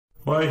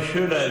Why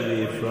should I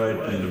be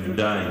frightened of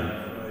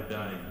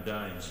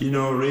dying? See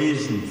no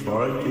reason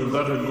for it. You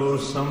gotta go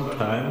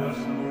sometimes.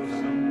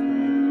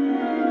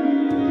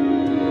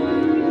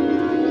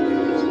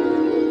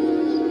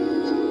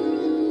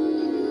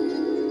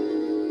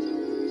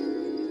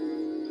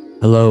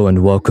 Hello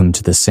and welcome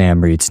to the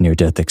Sam Reads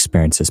Near-Death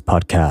Experiences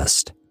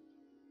podcast.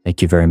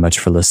 Thank you very much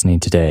for listening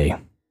today.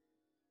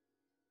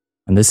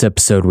 On this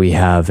episode, we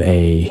have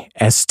a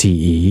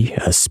STE,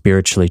 a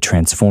spiritually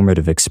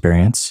transformative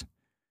experience,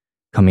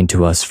 coming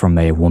to us from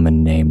a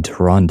woman named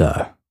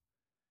Rhonda.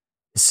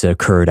 This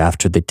occurred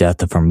after the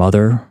death of her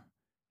mother,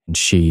 and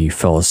she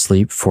fell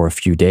asleep for a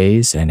few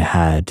days and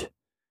had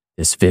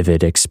this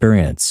vivid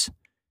experience.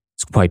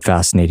 It's quite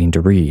fascinating to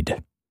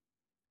read.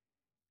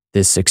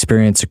 This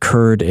experience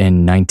occurred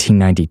in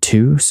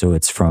 1992, so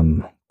it's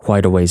from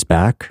quite a ways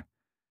back.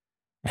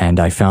 And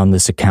I found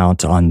this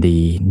account on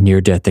the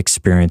Near-Death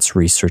Experience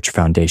Research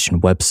Foundation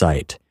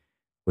website,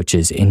 which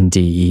is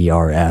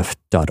nderf.org.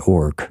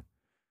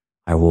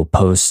 I will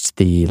post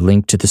the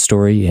link to the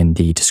story in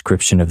the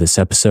description of this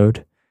episode,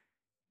 in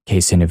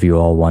case any of you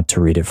all want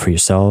to read it for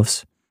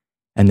yourselves.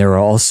 And there are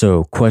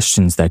also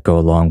questions that go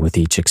along with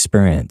each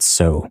experience,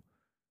 so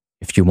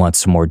if you want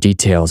some more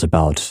details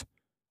about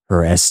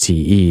her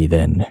STE,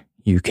 then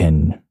you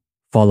can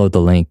follow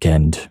the link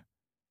and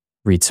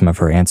read some of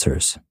her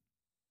answers.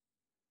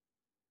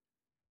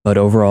 But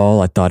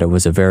overall, I thought it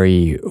was a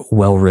very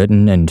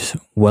well-written and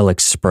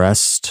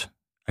well-expressed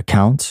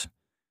account.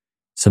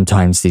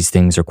 Sometimes these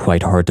things are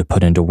quite hard to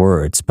put into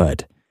words,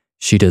 but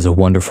she does a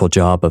wonderful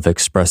job of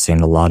expressing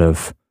a lot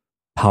of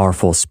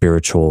powerful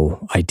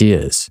spiritual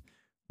ideas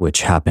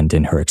which happened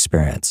in her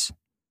experience.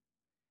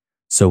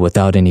 So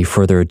without any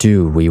further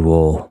ado, we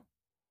will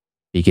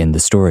begin the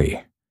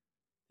story.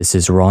 This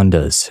is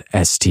Rhonda's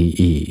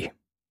STE.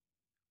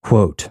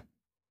 Quote,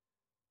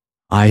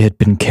 I had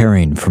been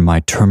caring for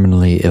my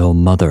terminally ill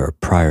mother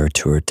prior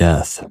to her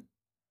death.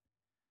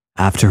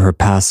 After her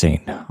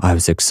passing, I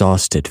was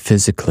exhausted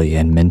physically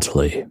and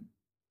mentally.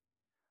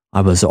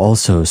 I was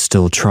also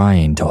still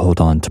trying to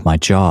hold on to my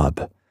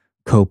job,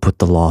 cope with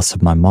the loss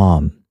of my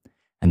mom,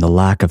 and the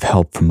lack of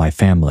help from my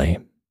family.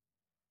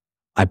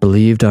 I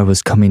believed I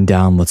was coming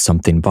down with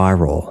something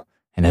viral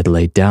and had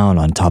laid down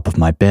on top of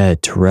my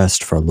bed to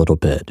rest for a little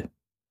bit.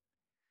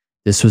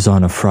 This was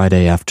on a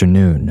Friday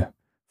afternoon,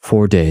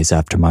 4 days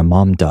after my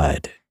mom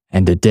died,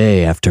 and a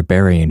day after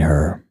burying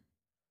her.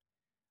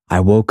 I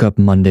woke up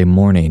Monday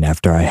morning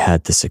after I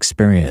had this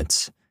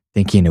experience,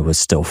 thinking it was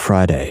still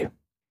Friday.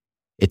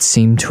 It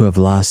seemed to have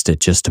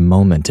lasted just a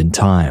moment in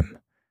time,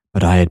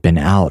 but I had been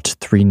out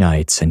 3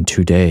 nights and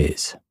 2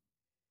 days.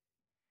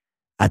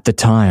 At the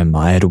time,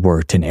 I had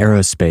worked in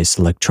aerospace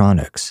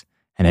electronics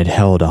and had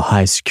held a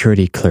high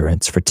security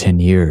clearance for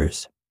 10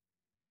 years.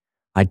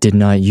 I did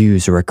not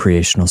use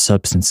recreational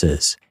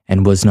substances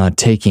and was not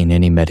taking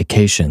any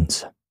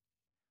medications.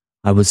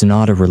 I was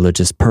not a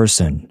religious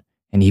person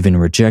and even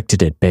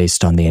rejected it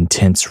based on the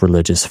intense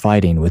religious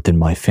fighting within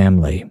my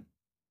family.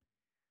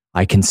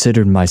 I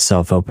considered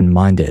myself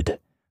open-minded,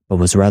 but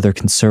was rather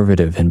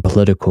conservative in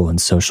political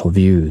and social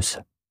views.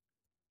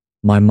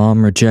 My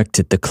mom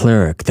rejected the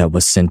cleric that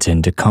was sent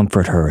in to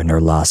comfort her in her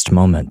last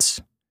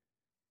moments.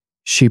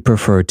 She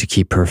preferred to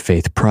keep her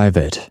faith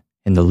private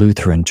in the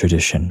Lutheran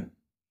tradition.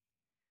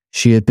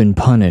 She had been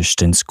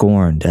punished and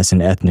scorned as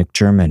an ethnic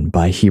German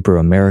by Hebrew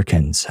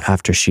Americans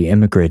after she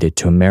immigrated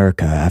to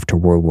America after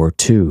World War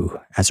II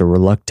as a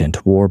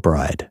reluctant war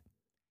bride.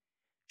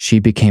 She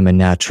became a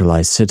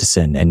naturalized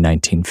citizen in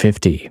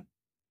 1950.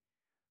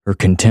 Her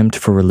contempt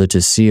for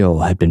religious zeal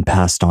had been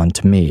passed on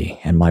to me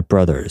and my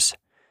brothers,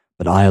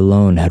 but I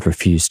alone had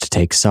refused to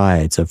take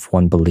sides of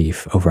one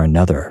belief over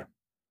another.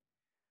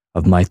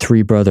 Of my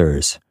 3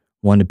 brothers,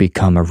 one had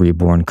become a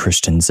reborn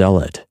Christian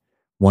zealot,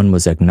 one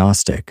was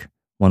agnostic,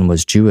 one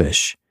was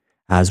Jewish,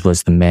 as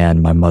was the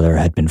man my mother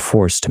had been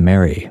forced to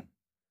marry.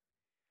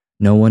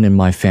 No one in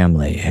my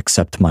family,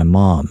 except my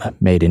mom,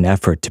 made an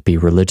effort to be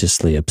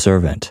religiously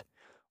observant,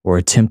 or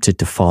attempted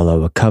to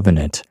follow a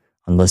covenant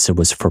unless it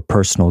was for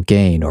personal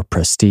gain or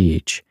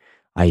prestige,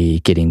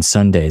 i.e. getting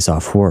Sundays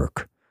off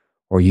work,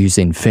 or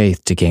using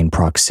faith to gain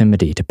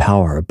proximity to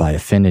power by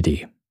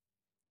affinity.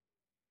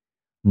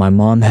 My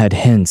mom had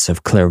hints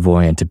of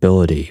clairvoyant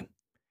ability.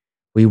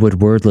 We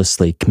would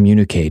wordlessly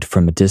communicate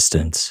from a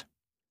distance.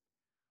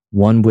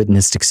 One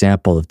witnessed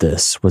example of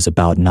this was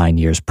about 9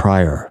 years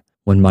prior,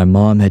 when my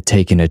mom had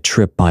taken a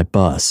trip by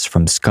bus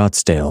from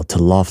Scottsdale to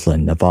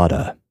Laughlin,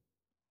 Nevada.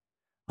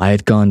 I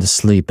had gone to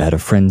sleep at a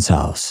friend's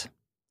house.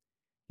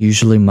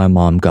 Usually my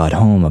mom got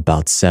home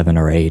about 7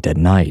 or 8 at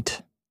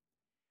night.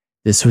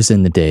 This was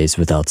in the days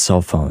without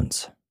cell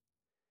phones.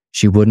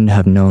 She wouldn't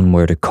have known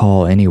where to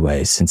call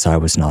anyway since I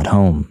was not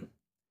home.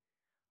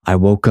 I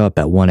woke up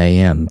at 1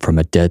 a.m. from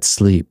a dead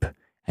sleep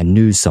and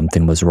knew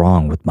something was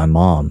wrong with my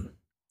mom.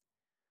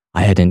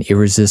 I had an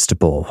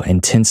irresistible,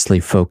 intensely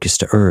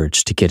focused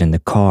urge to get in the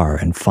car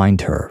and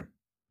find her.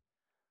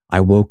 I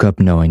woke up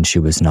knowing she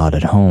was not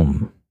at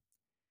home.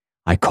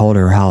 I called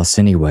her house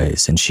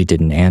anyways and she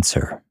didn't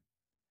answer.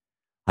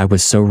 I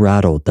was so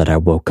rattled that I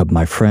woke up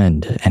my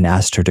friend and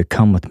asked her to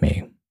come with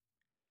me.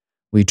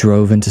 We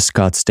drove into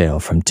Scottsdale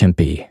from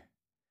Tempe.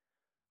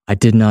 I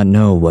did not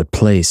know what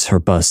place her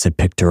bus had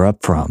picked her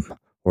up from,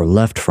 or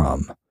left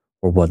from,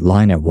 or what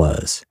line it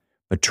was,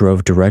 but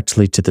drove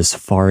directly to the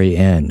Safari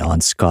Inn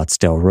on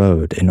Scottsdale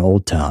Road in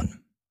Old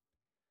Town.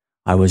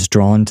 I was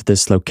drawn to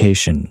this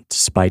location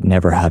despite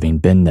never having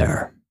been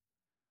there.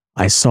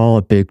 I saw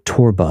a big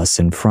tour bus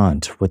in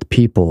front with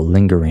people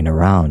lingering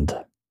around.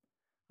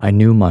 I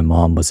knew my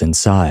mom was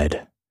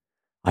inside.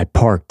 I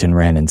parked and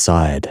ran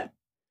inside.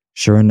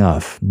 Sure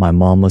enough, my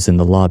mom was in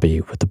the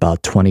lobby with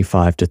about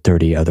 25 to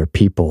 30 other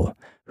people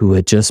who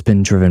had just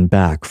been driven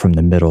back from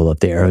the middle of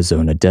the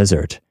Arizona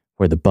desert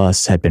where the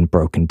bus had been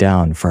broken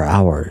down for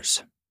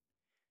hours.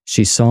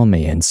 She saw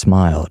me and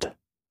smiled.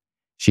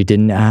 She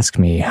didn't ask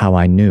me how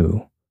I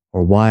knew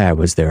or why I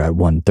was there at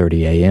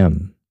 1:30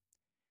 a.m.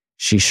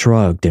 She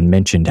shrugged and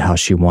mentioned how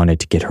she wanted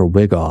to get her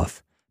wig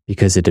off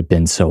because it had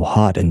been so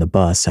hot in the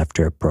bus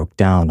after it broke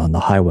down on the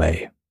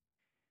highway.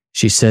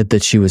 She said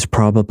that she was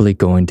probably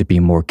going to be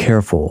more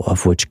careful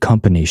of which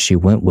company she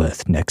went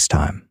with next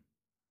time.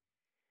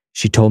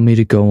 She told me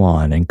to go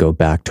on and go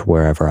back to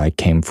wherever I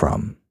came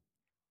from.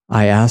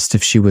 I asked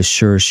if she was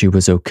sure she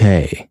was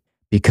okay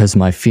because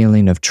my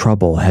feeling of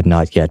trouble had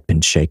not yet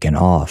been shaken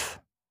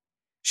off.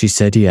 She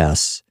said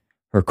yes,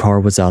 her car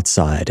was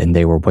outside and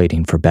they were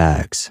waiting for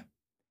bags.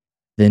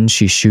 Then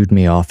she shooed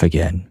me off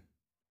again.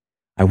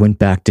 I went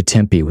back to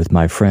Tempe with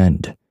my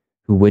friend,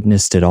 who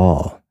witnessed it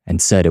all and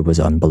said it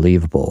was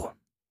unbelievable.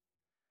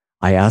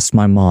 I asked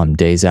my mom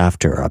days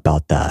after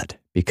about that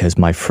because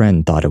my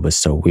friend thought it was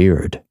so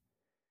weird.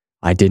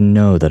 I didn't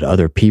know that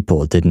other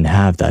people didn't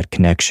have that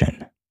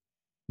connection.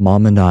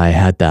 Mom and I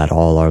had that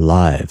all our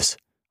lives,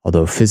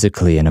 although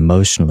physically and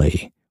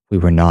emotionally, we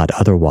were not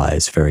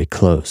otherwise very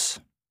close.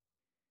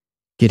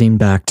 Getting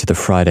back to the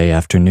Friday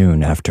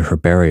afternoon after her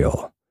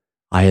burial,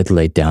 I had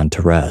laid down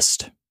to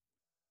rest.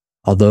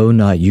 Although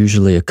not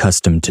usually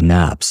accustomed to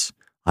naps,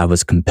 I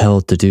was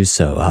compelled to do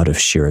so out of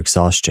sheer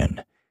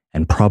exhaustion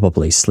and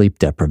probably sleep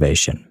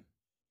deprivation.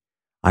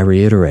 I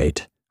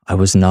reiterate, I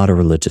was not a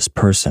religious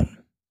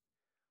person.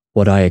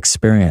 What I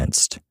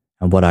experienced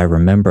and what I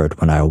remembered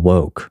when I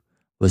awoke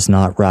was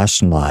not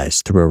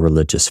rationalized through a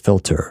religious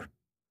filter.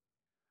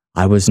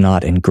 I was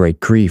not in great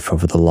grief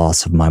over the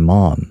loss of my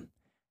mom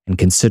and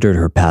considered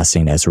her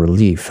passing as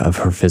relief of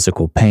her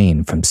physical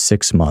pain from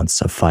 6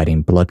 months of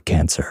fighting blood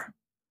cancer.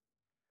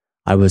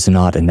 I was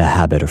not in the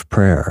habit of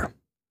prayer.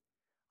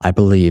 I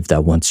believe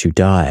that once you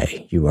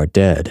die, you are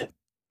dead.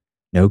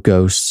 No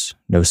ghosts,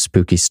 no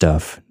spooky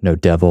stuff, no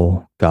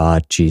devil,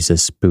 God,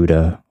 Jesus,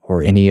 Buddha,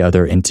 or any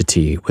other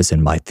entity was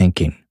in my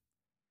thinking.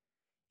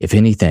 If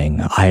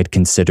anything, I had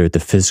considered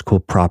the physical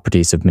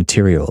properties of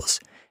materials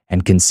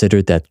and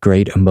considered that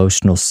great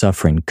emotional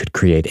suffering could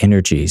create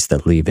energies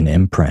that leave an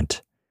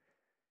imprint.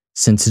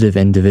 Sensitive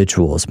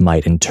individuals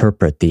might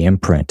interpret the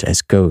imprint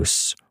as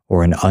ghosts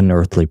or an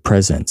unearthly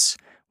presence,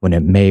 when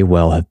it may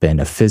well have been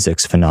a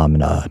physics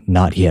phenomena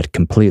not yet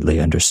completely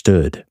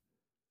understood.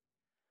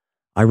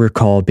 I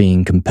recall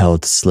being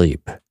compelled to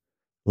sleep,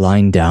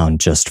 lying down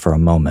just for a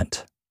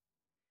moment.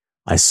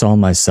 I saw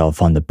myself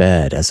on the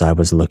bed as I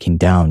was looking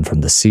down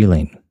from the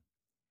ceiling.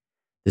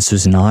 This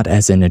was not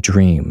as in a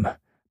dream,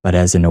 but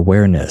as an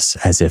awareness,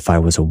 as if I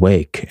was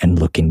awake and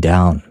looking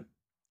down.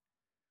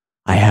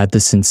 I had the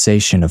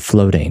sensation of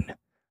floating,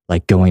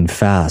 like going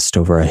fast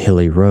over a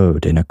hilly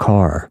road in a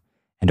car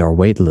and are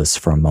weightless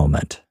for a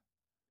moment.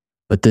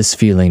 But this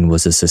feeling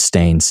was a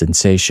sustained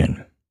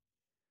sensation.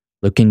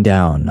 Looking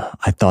down,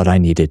 I thought I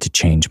needed to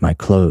change my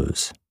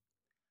clothes.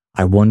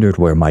 I wondered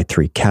where my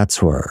 3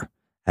 cats were,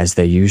 as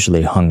they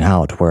usually hung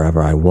out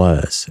wherever I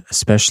was,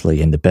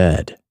 especially in the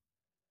bed.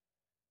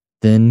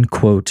 Then,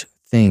 quote,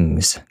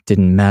 things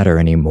didn't matter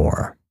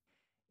anymore.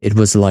 It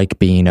was like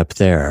being up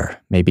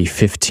there, maybe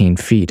 15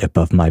 feet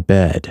above my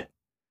bed.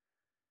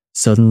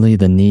 Suddenly,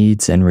 the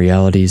needs and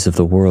realities of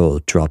the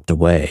world dropped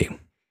away.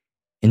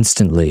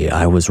 Instantly,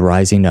 I was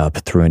rising up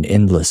through an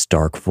endless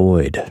dark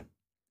void.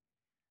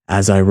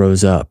 As I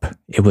rose up,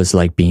 it was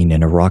like being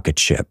in a rocket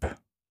ship.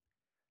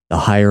 The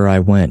higher I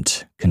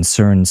went,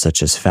 concerns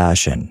such as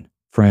fashion,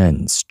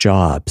 friends,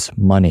 jobs,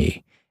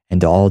 money,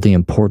 and all the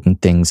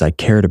important things I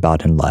cared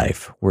about in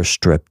life were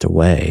stripped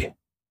away.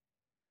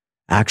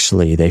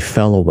 Actually, they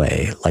fell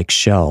away like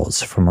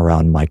shells from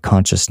around my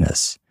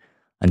consciousness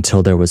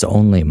until there was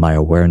only my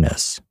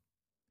awareness.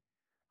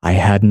 I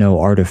had no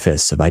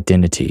artifice of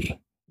identity,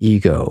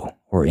 ego,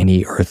 or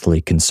any earthly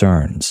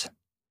concerns.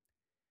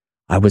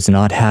 I was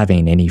not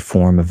having any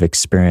form of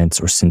experience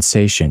or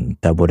sensation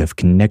that would have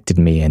connected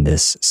me in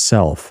this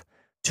self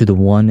to the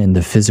one in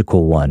the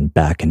physical one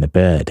back in the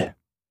bed.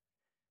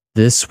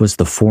 This was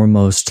the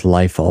foremost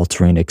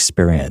life-altering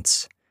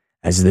experience,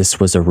 as this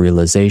was a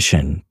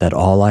realization that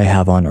all I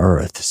have on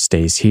earth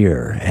stays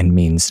here and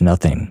means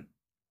nothing.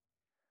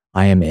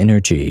 I am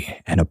energy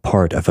and a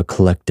part of a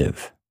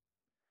collective.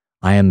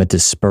 I am a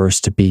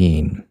dispersed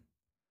being.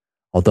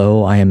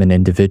 Although I am an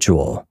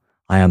individual,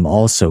 I am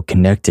also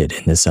connected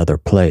in this other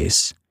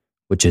place,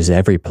 which is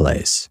every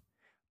place,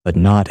 but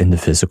not in the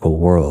physical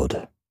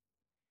world.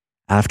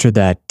 After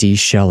that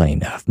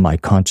de-shelling of my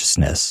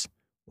consciousness,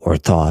 or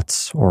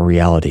thoughts, or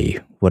reality,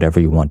 whatever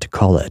you want to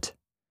call it,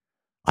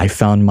 I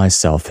found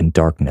myself in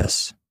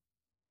darkness.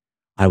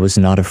 I was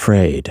not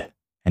afraid,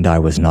 and I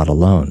was not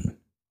alone.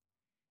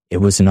 It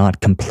was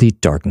not complete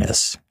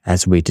darkness,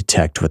 as we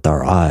detect with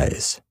our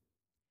eyes.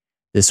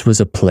 This was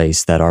a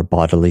place that our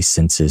bodily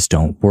senses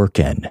don't work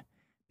in,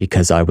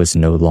 because I was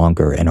no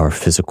longer in our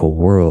physical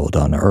world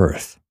on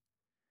earth.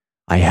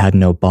 I had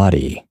no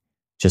body,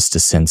 just a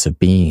sense of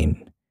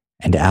being,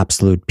 and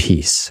absolute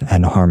peace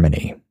and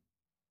harmony.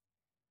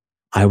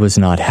 I was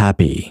not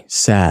happy,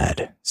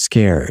 sad,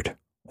 scared,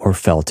 or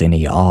felt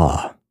any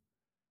awe.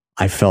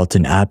 I felt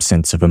an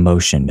absence of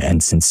emotion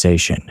and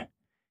sensation,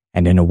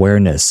 and an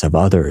awareness of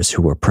others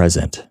who were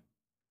present.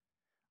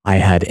 I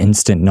had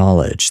instant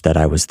knowledge that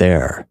I was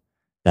there,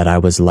 that I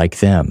was like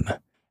them,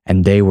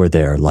 and they were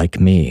there like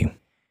me.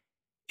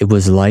 It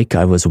was like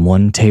I was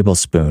 1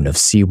 tablespoon of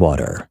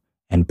seawater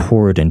and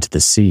poured into the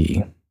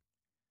sea.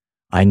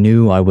 I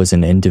knew I was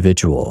an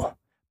individual,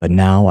 but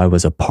now I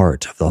was a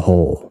part of the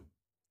whole.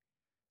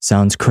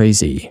 Sounds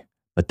crazy,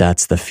 but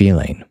that's the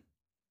feeling.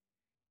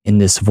 In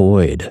this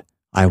void,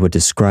 I would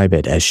describe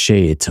it as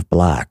shades of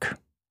black.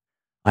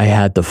 I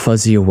had the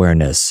fuzzy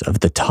awareness of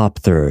the top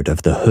third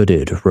of the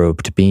hooded,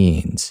 robed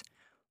beings,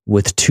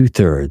 with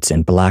 2/3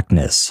 in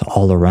blackness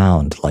all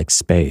around like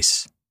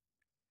space.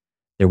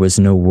 There was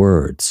no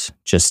words,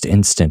 just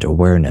instant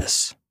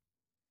awareness.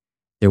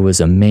 There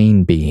was a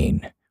main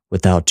being,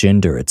 without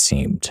gender it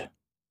seemed.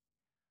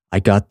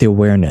 I got the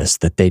awareness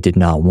that they did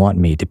not want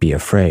me to be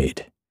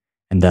afraid,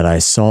 and that I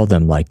saw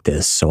them like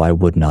this so I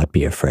would not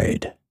be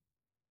afraid.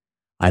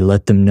 I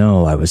let them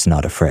know I was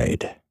not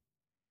afraid.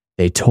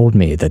 They told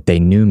me that they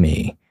knew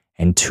me,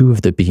 and 2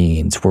 of the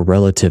beings were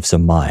relatives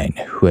of mine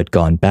who had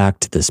gone back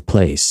to this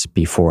place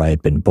before I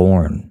had been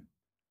born.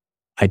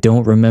 I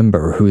don't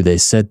remember who they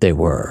said they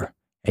were,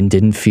 and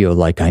didn't feel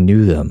like I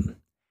knew them,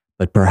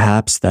 but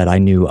perhaps that I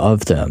knew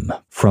of them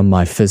from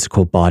my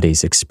physical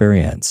body's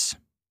experience.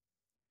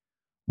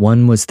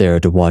 One was there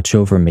to watch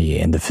over me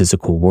in the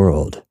physical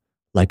world,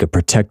 like a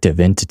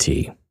protective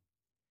entity.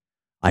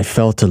 I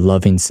felt a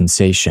loving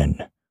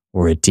sensation,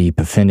 or a deep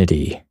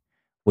affinity,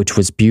 which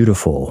was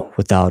beautiful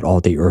without all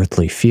the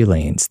earthly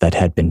feelings that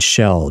had been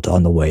shelled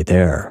on the way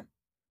there.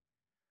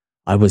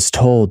 I was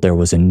told there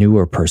was a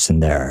newer person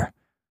there,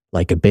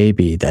 like a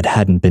baby that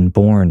hadn't been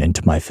born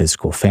into my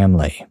physical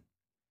family.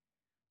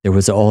 There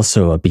was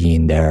also a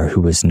being there who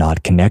was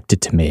not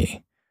connected to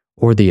me,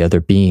 or the other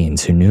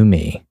beings who knew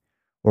me,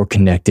 or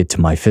connected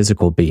to my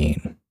physical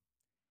being.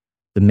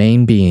 The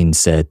main being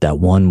said that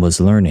one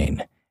was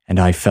learning, and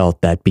I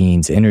felt that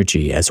being's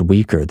energy as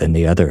weaker than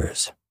the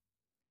others.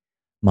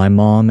 My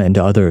mom and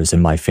others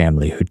in my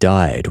family who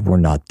died were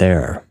not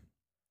there.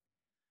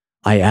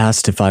 I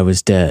asked if I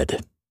was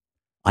dead.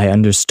 I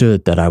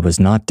understood that I was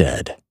not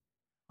dead.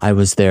 I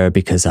was there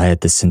because I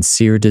had the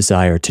sincere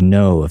desire to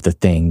know of the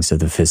things of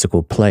the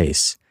physical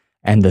place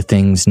and the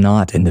things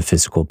not in the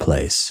physical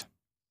place.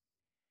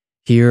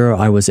 Here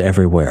I was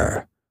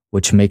everywhere,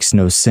 which makes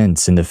no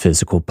sense in the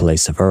physical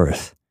place of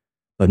Earth,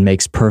 but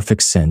makes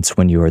perfect sense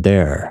when you are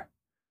there.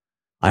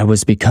 I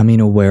was becoming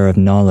aware of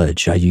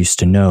knowledge I used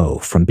to know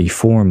from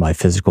before my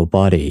physical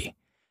body,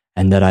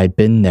 and that I'd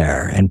been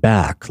there and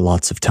back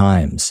lots of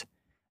times,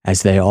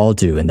 as they all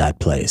do in that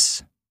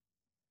place.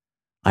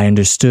 I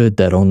understood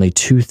that only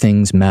 2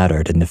 things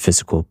mattered in the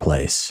physical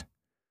place.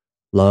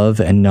 Love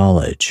and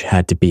knowledge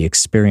had to be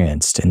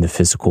experienced in the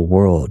physical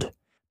world,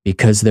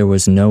 because there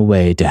was no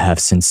way to have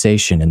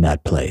sensation in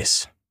that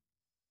place.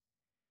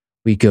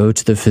 We go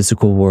to the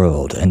physical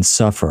world and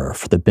suffer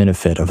for the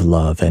benefit of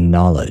love and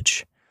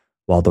knowledge,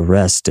 while the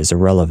rest is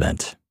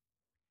irrelevant.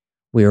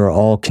 We are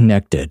all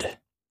connected.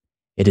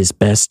 It is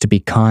best to be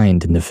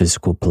kind in the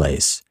physical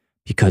place,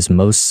 because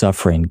most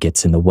suffering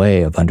gets in the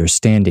way of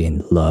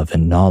understanding love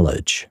and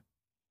knowledge.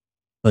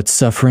 But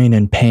suffering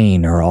and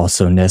pain are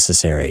also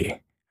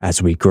necessary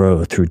as we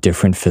grow through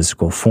different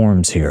physical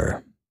forms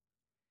here.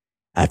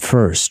 At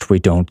first, we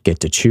don't get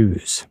to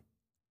choose.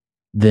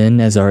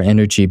 Then, as our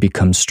energy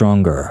becomes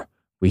stronger,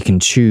 we can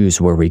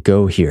choose where we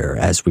go here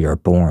as we are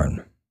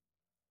born.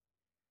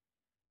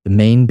 The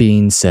main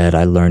being said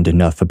I learned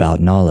enough about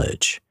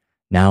knowledge.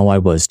 Now I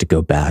was to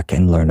go back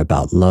and learn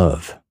about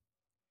love.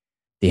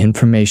 The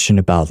information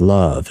about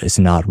love is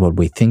not what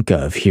we think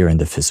of here in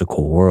the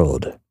physical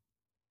world.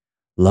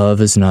 Love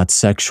is not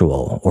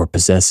sexual or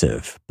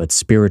possessive, but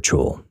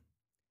spiritual.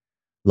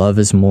 Love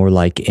is more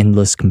like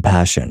endless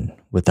compassion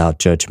without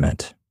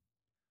judgment.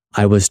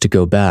 I was to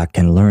go back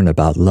and learn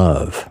about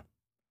love.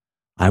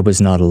 I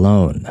was not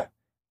alone.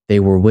 They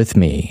were with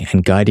me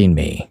and guiding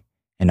me,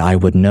 and I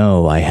would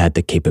know I had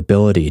the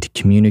capability to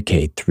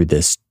communicate through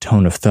this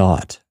tone of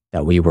thought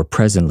that we were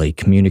presently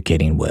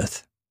communicating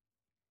with.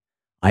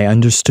 I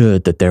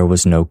understood that there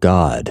was no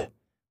God,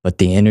 but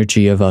the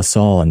energy of us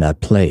all in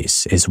that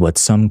place is what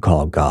some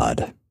call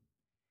God.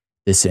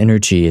 This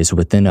energy is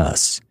within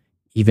us,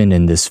 even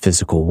in this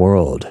physical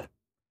world.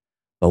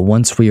 But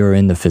once we are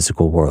in the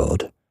physical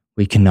world,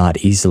 we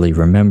cannot easily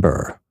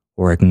remember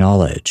or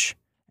acknowledge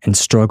and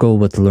struggle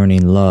with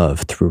learning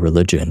love through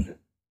religion.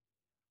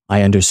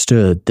 I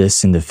understood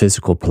this in the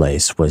physical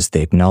place was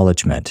the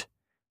acknowledgement,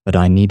 but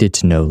I needed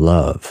to know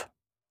love.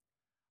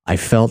 I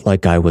felt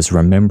like I was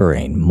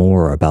remembering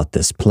more about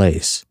this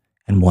place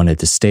and wanted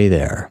to stay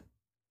there.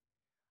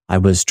 I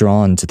was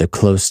drawn to the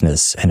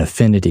closeness and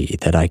affinity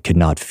that I could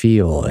not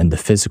feel in the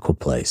physical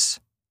place.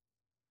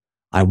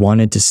 I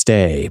wanted to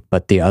stay,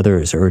 but the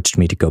others urged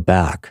me to go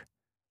back,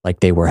 like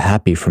they were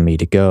happy for me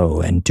to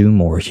go and do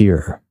more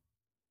here.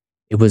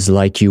 It was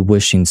like you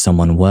wishing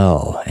someone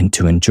well and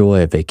to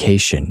enjoy a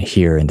vacation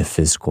here in the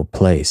physical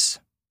place.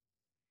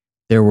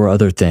 There were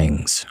other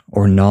things,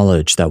 or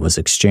knowledge that was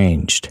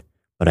exchanged,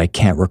 but I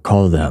can't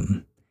recall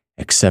them,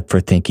 except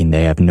for thinking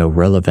they have no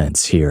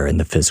relevance here in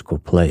the physical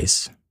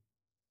place.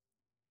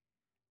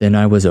 Then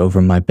I was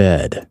over my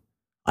bed.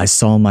 I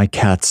saw my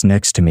cats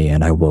next to me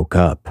and I woke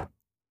up.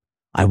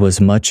 I was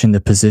much in the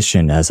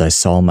position as I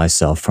saw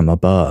myself from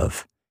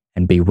above,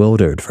 and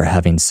bewildered for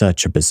having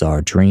such a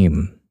bizarre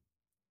dream.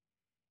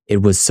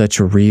 It was such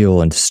a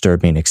real and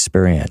disturbing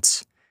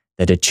experience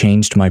that it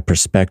changed my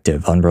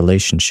perspective on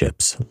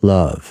relationships,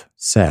 love,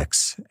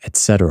 sex,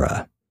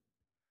 etc.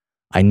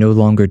 I no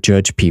longer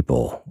judge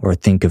people or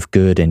think of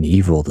good and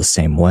evil the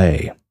same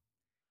way.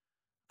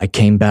 I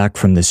came back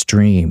from this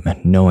dream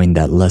knowing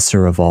that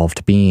lesser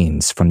evolved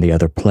beings from the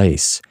other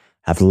place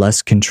have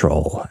less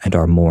control and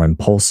are more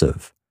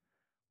impulsive,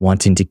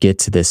 wanting to get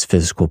to this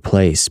physical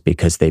place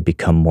because they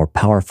become more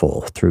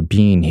powerful through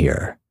being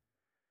here.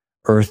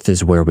 Earth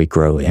is where we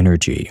grow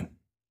energy.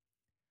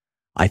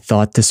 I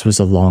thought this was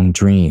a long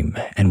dream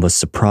and was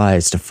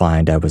surprised to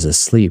find I was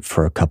asleep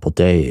for a couple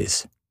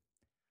days.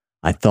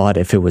 I thought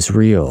if it was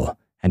real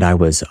and I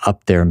was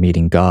up there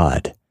meeting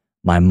God,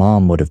 my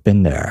mom would have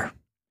been there.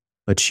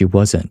 But she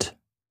wasn't.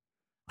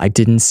 I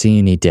didn't see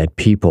any dead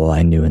people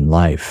I knew in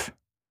life.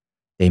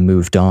 They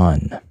moved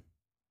on.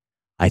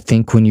 I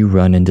think when you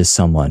run into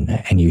someone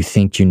and you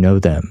think you know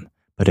them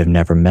but have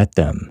never met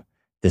them,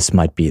 this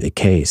might be the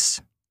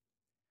case.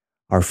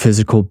 Our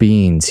physical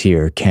beings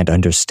here can't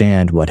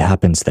understand what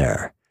happens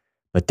there,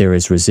 but there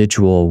is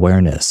residual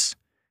awareness,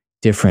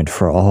 different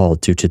for all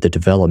due to the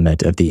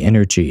development of the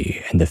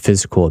energy and the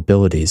physical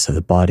abilities of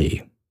the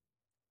body.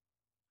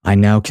 I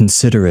now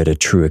consider it a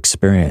true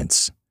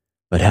experience,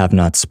 but have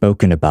not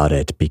spoken about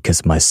it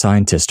because my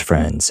scientist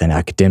friends and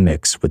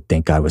academics would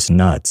think I was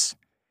nuts,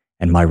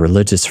 and my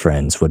religious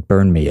friends would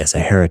burn me as a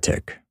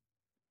heretic.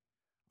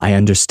 I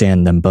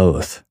understand them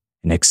both,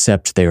 and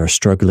accept they are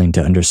struggling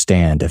to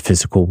understand a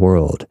physical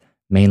world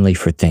mainly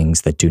for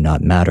things that do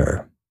not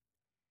matter.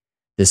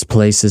 This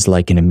place is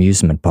like an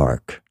amusement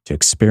park to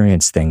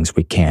experience things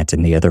we can't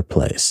in the other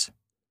place.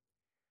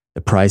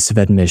 The price of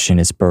admission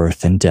is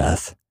birth and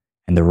death,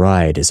 and the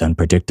ride is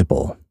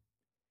unpredictable.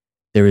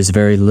 There is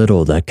very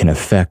little that can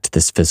affect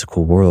this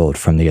physical world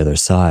from the other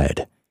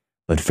side,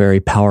 but very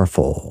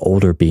powerful,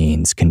 older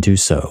beings can do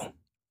so.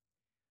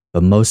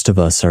 But most of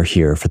us are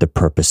here for the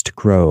purpose to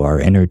grow our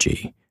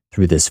energy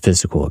through this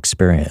physical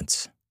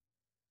experience.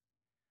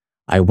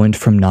 I went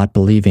from not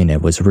believing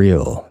it was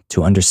real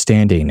to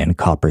understanding and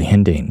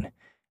comprehending,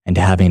 and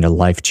having a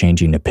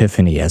life-changing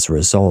epiphany as a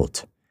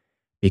result,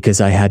 because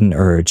I had an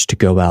urge to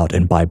go out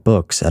and buy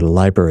books at a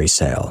library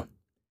sale.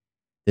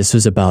 This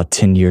was about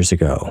 10 years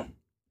ago.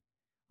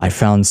 I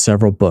found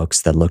several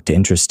books that looked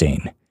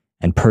interesting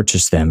and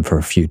purchased them for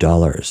a few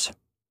dollars.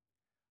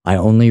 I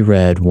only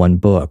read one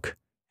book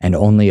and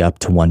only up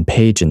to one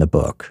page in the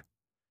book.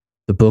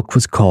 The book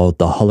was called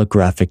The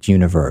Holographic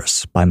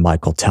Universe by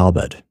Michael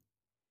Talbot.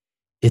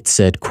 It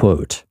said,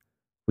 quote,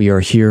 "We are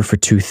here for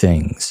two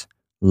things,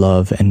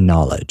 love and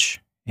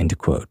knowledge," end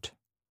quote.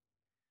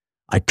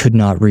 I could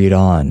not read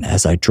on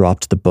as I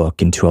dropped the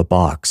book into a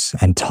box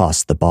and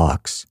tossed the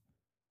box.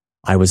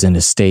 I was in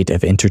a state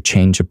of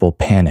interchangeable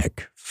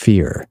panic,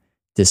 fear,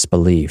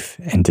 disbelief,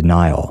 and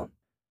denial.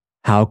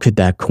 How could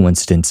that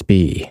coincidence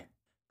be?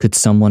 Could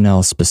someone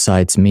else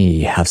besides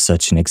me have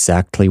such an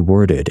exactly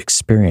worded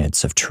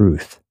experience of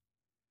truth?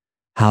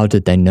 How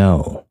did they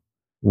know?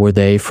 Were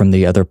they from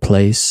the other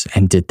place,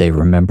 and did they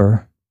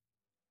remember?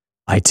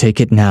 I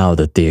take it now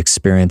that the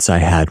experience I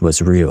had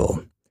was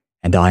real,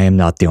 and I am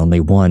not the only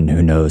one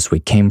who knows we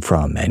came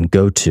from and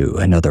go to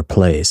another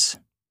place.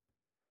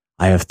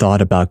 I have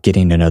thought about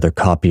getting another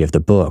copy of the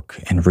book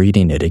and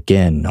reading it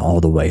again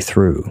all the way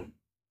through.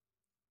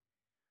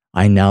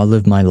 I now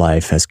live my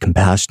life as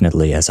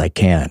compassionately as I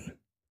can.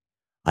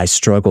 I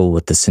struggle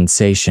with the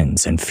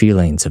sensations and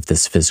feelings of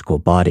this physical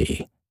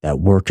body that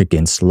work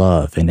against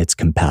love in its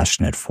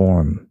compassionate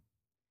form.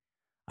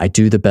 I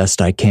do the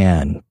best I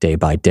can, day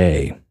by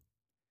day.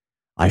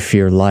 I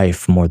fear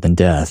life more than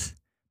death,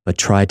 but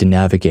try to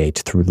navigate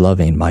through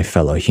loving my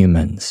fellow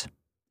humans.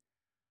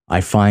 I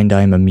find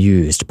I am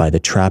amused by the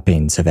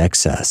trappings of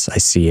excess I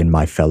see in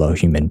my fellow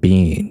human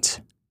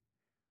beings.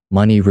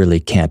 Money really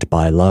can't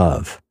buy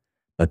love,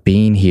 but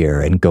being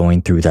here and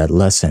going through that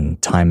lesson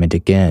time and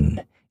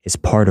again is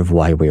part of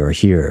why we are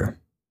here.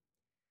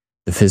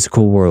 The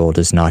physical world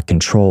is not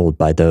controlled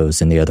by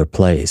those in the other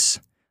place,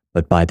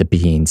 but by the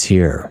beings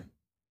here.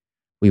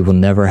 We will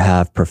never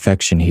have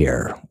perfection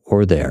here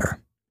or there.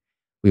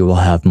 We will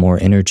have more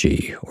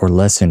energy or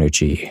less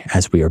energy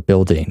as we are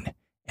building,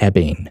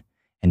 ebbing,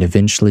 and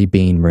eventually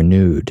being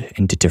renewed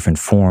into different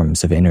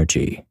forms of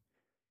energy.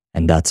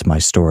 And that's my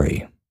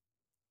story.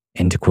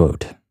 End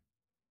quote.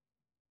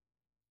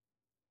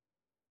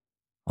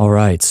 All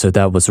right, so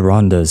that was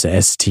Rhonda's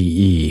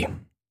STE. It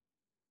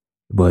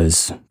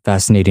was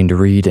fascinating to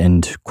read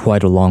and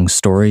quite a long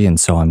story, and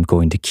so I'm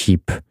going to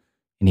keep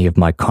any of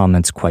my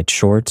comments quite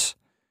short.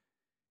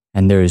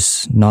 And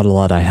there's not a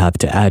lot I have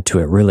to add to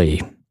it,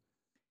 really.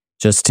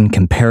 Just in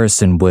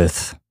comparison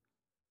with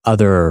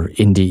other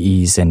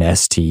NDEs and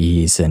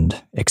STEs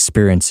and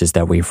experiences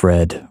that we've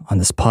read on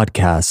this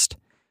podcast,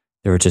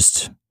 there are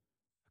just a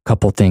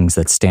couple things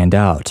that stand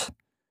out.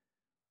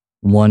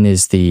 One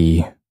is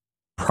the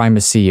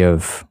primacy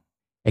of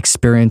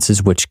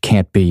experiences which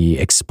can't be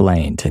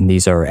explained, and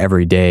these are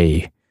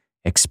everyday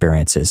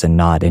experiences and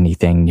not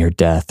anything near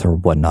death or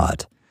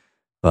whatnot.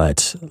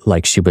 But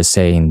like she was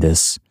saying,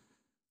 this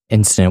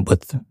incident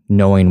with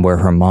knowing where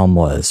her mom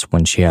was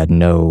when she had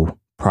no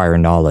prior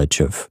knowledge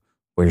of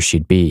where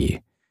she'd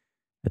be,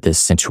 this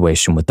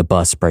situation with the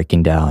bus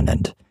breaking down.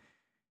 And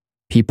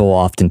people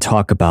often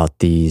talk about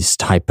these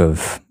type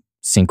of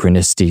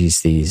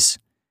synchronicities, these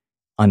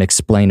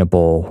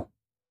unexplainable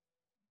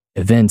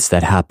events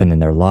that happen in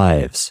their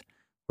lives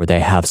where they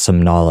have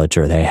some knowledge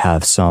or they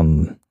have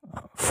some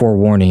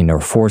forewarning or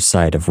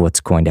foresight of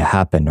what's going to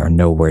happen or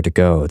know where to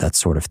go, that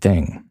sort of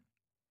thing.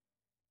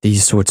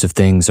 These sorts of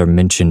things are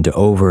mentioned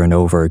over and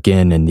over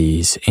again in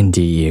these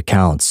NDE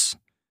accounts.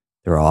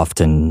 They're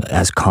often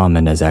as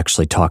common as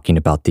actually talking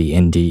about the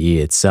NDE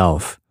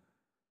itself.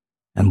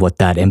 And what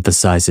that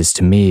emphasizes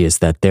to me is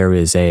that there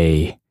is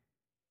a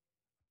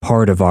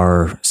part of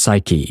our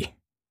psyche,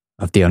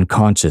 of the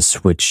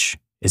unconscious, which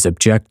is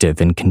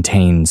objective and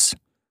contains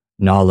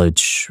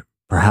knowledge,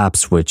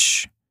 perhaps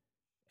which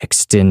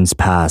extends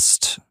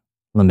past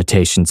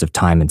limitations of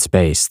time and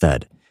space,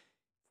 that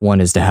one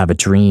is to have a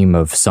dream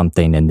of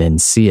something and then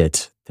see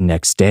it the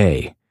next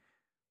day,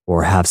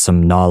 or have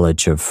some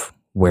knowledge of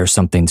where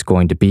something's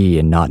going to be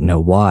and not know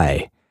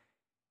why.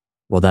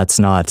 Well, that's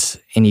not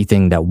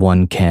anything that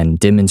one can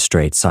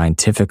demonstrate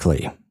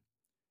scientifically.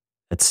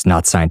 It's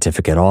not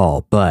scientific at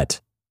all,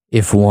 but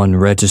if one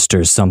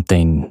registers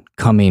something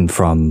coming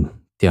from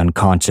the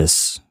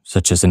unconscious,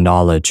 such as a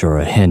knowledge or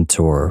a hint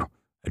or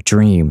a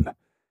dream,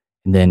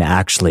 and then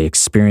actually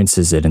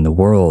experiences it in the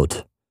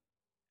world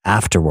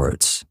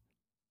afterwards,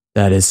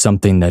 that is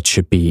something that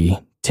should be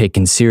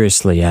taken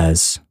seriously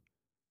as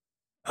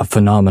a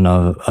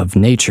phenomena of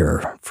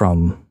nature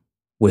from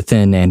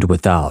within and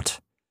without,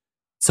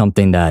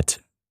 something that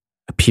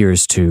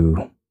appears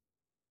to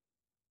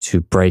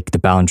break the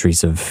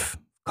boundaries of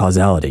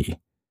causality,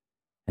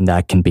 and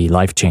that can be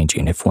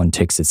life-changing if one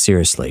takes it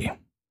seriously.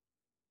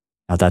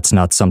 Now, that's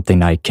not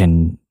something I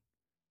can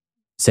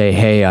say,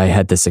 hey, I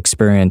had this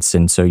experience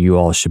and so you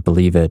all should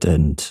believe it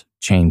and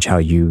change how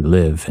you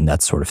live and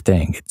that sort of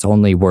thing. It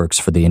only works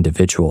for the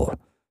individual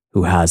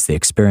who has the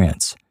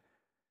experience.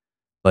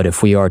 But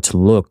if we are to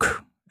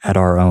look at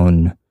our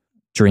own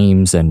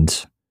dreams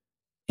and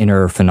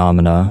inner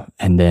phenomena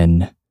and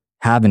then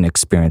have an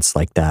experience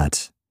like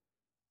that,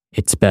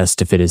 it's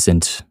best if it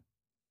isn't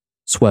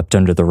swept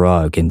under the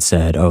rug and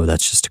said, oh,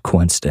 that's just a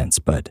coincidence,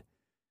 but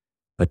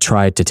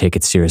try to take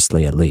it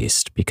seriously at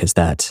least, because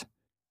that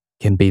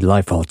can be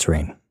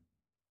life-altering.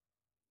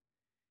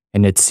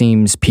 And it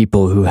seems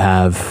people who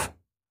have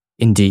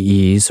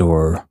NDEs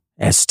or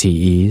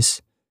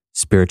STEs,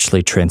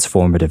 spiritually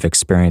transformative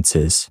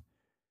experiences,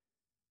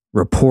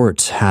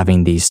 report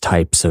having these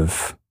types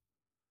of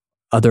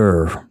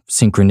other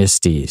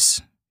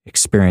synchronicities,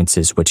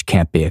 experiences which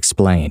can't be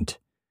explained.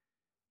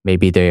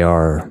 Maybe they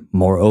are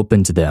more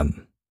open to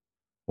them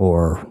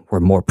or were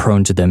more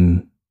prone to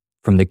them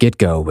from the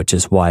get-go, which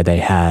is why they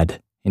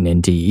had an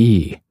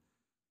NDE.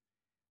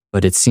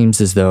 But it seems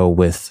as though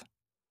with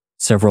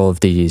several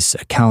of these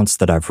accounts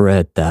that I've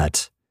read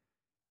that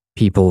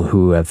people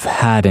who have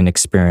had an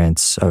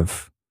experience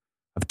of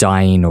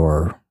dying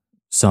or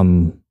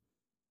some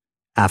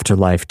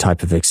afterlife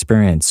type of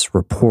experience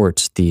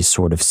report these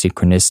sort of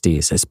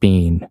synchronicities as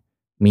being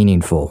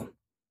meaningful.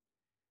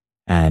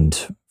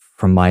 And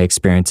from my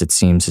experience, it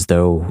seems as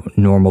though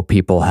normal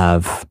people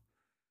have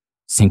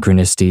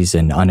synchronicities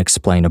and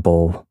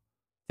unexplainable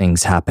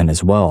things happen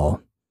as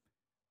well,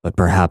 but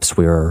perhaps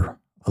we're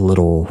a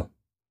little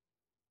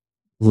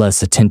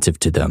less attentive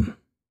to them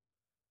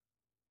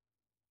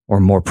or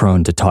more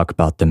prone to talk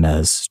about them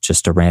as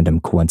just a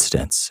random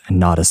coincidence and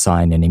not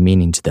assign any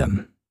meaning to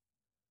them.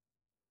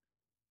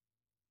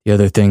 The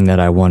other thing that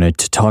I wanted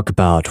to talk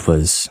about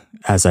was,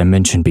 as I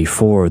mentioned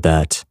before,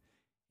 that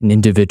an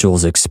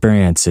individual's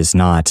experience is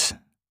not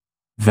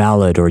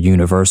valid or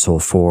universal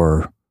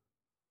for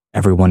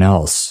everyone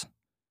else.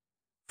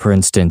 For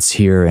instance,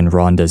 here in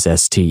Rhonda's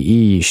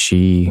STE,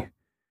 she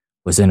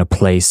was in a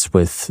place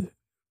with,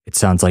 it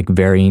sounds like,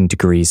 varying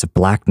degrees of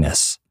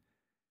blackness.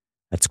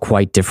 That's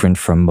quite different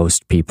from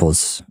most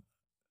people's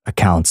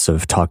accounts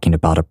of talking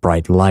about a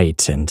bright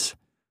light and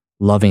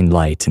loving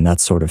light and that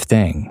sort of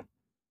thing.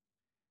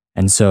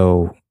 And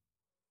so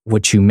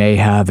what you may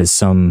have is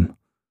some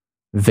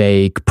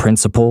vague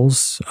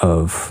principles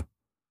of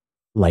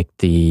like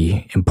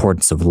the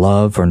importance of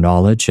love or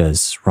knowledge,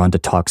 as Rhonda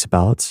talks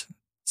about,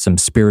 some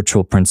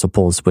spiritual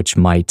principles which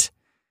might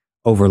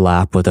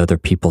overlap with other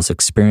people's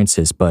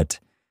experiences, but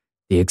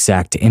the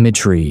exact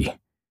imagery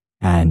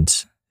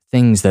and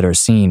things that are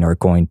seen are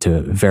going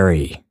to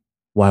vary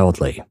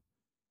wildly.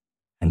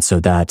 And so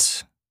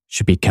that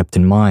should be kept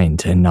in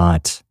mind and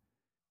not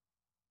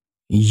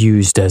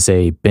used as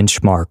a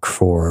benchmark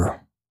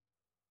for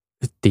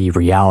the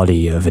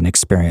reality of an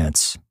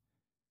experience.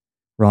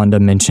 Rhonda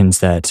mentions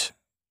that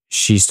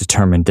she's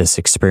determined this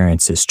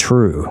experience is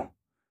true,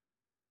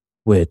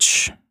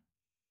 which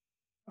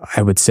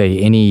I would say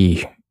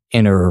any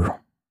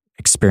inner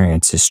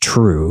experience is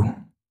true.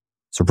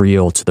 It's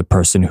real to the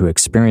person who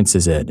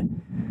experiences it.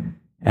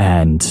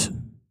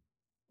 And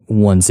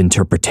one's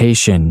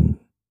interpretation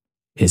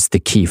is the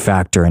key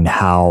factor in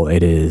how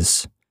it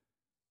is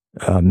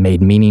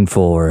made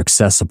meaningful or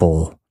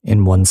accessible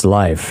in one's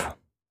life.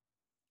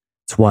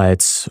 It's why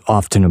it's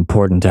often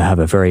important to have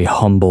a very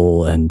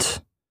humble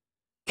and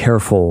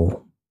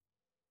careful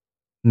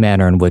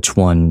manner in which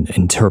one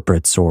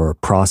interprets or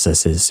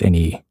processes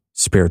any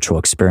spiritual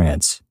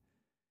experience.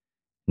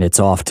 And it's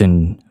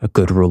often a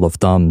good rule of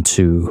thumb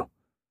to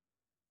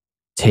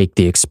take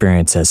the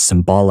experience as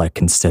symbolic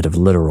instead of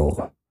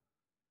literal.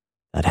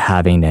 That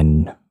having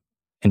an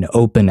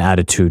open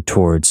attitude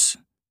towards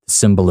the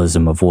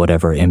symbolism of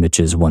whatever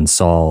images one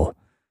saw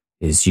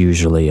is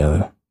usually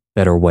a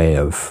better way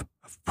of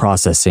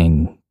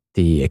processing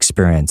the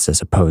experience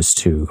as opposed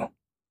to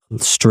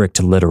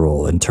strict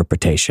literal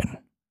interpretation.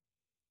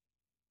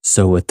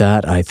 So with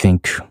that, I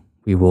think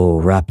we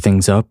will wrap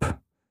things up.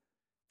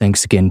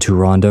 Thanks again to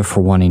Rhonda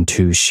for wanting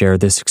to share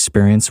this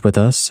experience with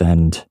us,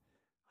 and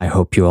I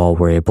hope you all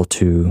were able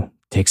to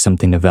take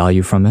something of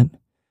value from it.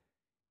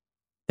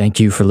 Thank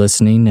you for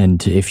listening,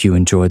 and if you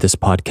enjoy this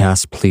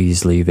podcast,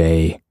 please leave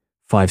a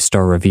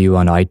 5-star review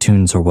on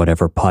iTunes or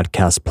whatever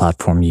podcast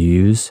platform you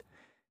use,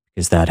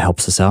 because that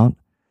helps us out.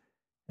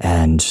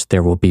 And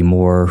there will be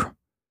more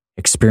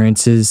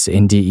experiences,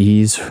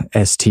 NDEs,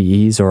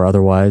 STEs, or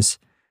otherwise,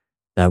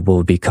 that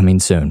will be coming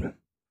soon.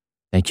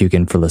 Thank you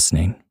again for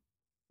listening.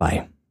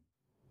 Bye.